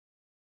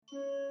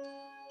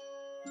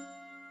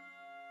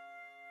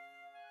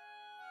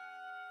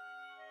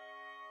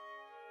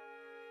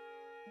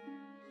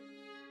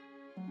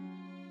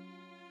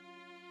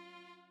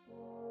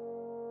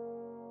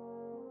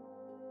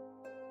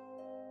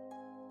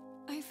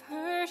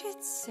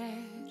it's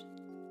said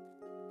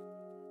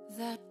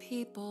that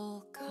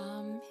people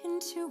come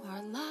into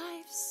our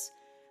lives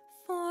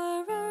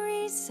for a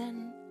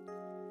reason,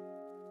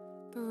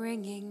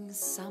 bringing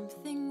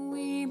something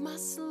we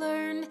must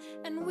learn,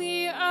 and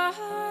we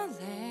are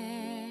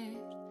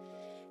led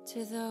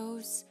to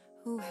those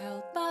who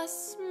help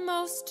us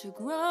most to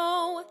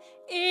grow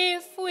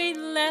if we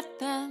let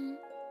them,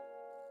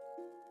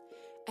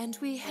 and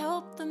we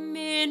help them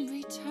in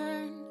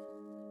return.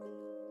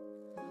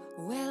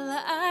 Well,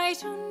 I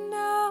don't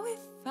know if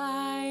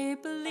I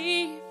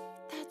believe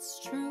that's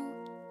true,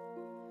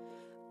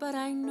 but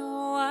I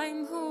know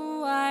I'm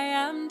who I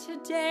am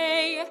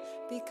today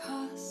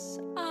because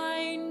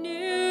I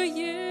knew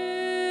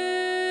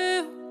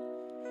you.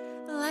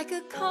 Like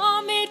a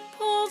comet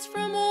pulls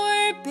from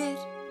orbit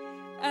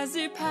as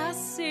it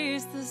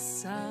passes the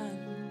sun,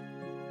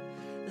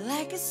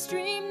 like a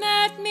stream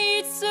that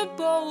meets a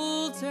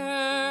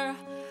boulder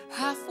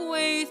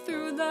halfway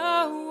through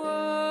the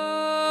wood.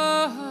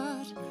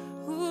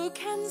 Who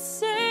can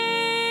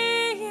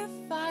say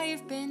if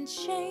I've been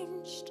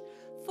changed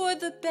for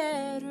the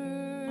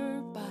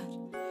better? But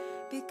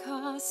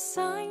because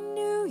I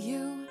knew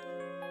you,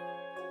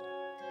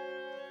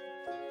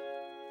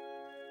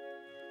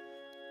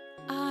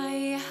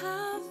 I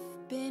have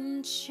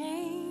been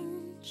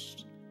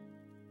changed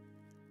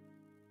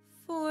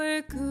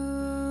for good.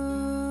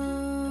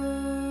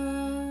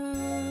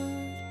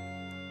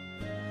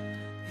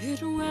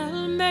 It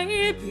well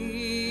may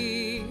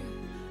be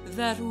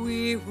that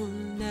we will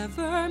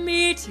never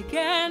meet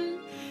again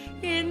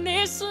in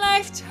this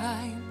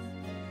lifetime,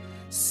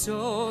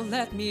 so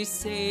let me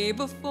say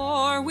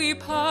before we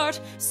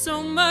part,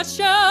 so much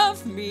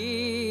of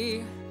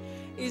me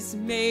is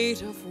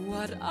made of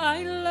what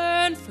I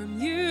learned from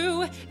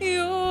you.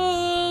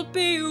 You'll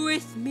be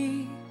with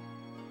me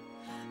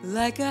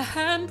like a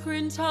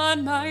handprint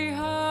on my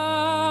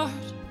heart.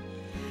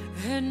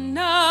 And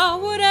now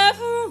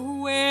whatever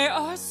way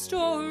our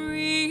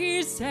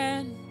stories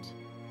end,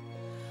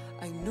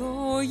 I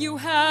know you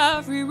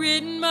have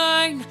rewritten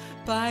mine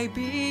by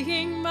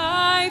being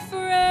my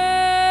friend.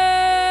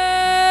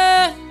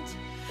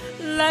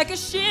 Like a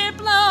ship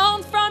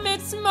blown from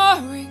its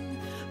mooring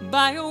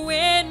by a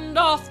wind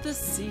off the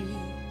sea,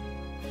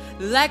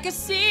 like a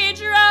seed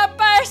dropped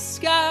by a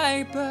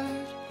sky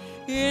bird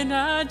in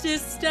a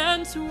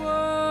distant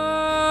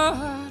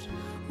world.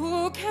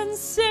 Who can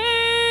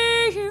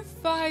say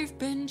if I've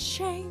been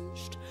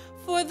changed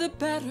for the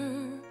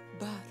better?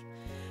 But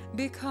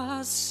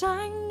because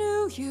I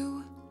knew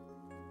you,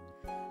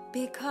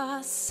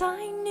 because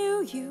I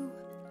knew you,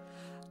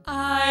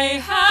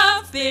 I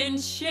have been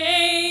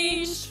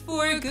changed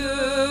for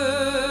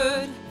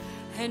good.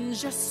 And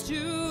just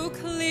to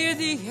clear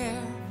the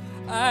air,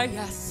 I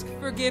ask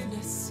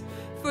forgiveness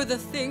for the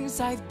things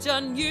I've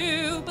done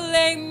you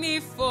blame me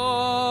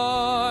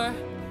for.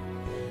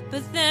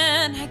 But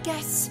then I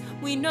guess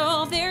we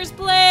know there's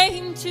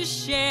blame to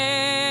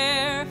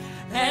share,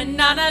 and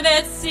none of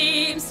it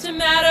seems to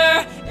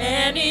matter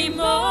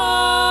anymore.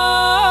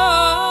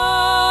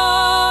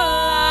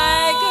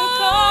 Like a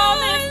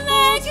comet,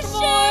 like a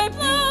ship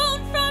blown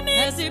from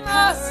its as it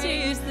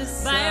passes the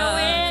sun, by a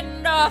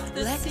wind off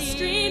the sea, like a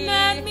stream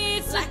that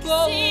meets like a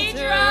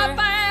boulder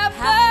by a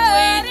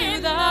halfway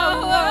through the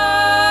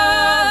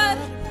world.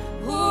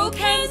 Who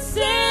can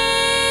say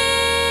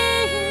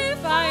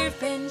if I've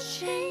been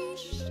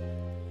changed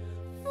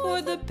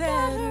for the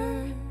better?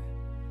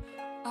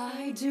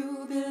 I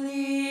do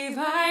believe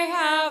I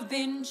have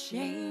been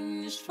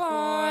changed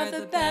for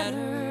the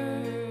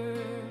better,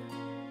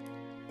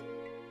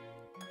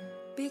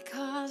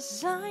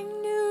 because I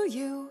knew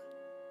you,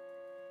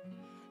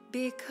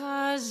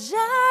 because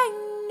I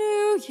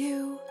knew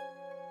you,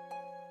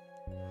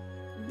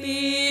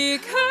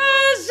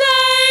 because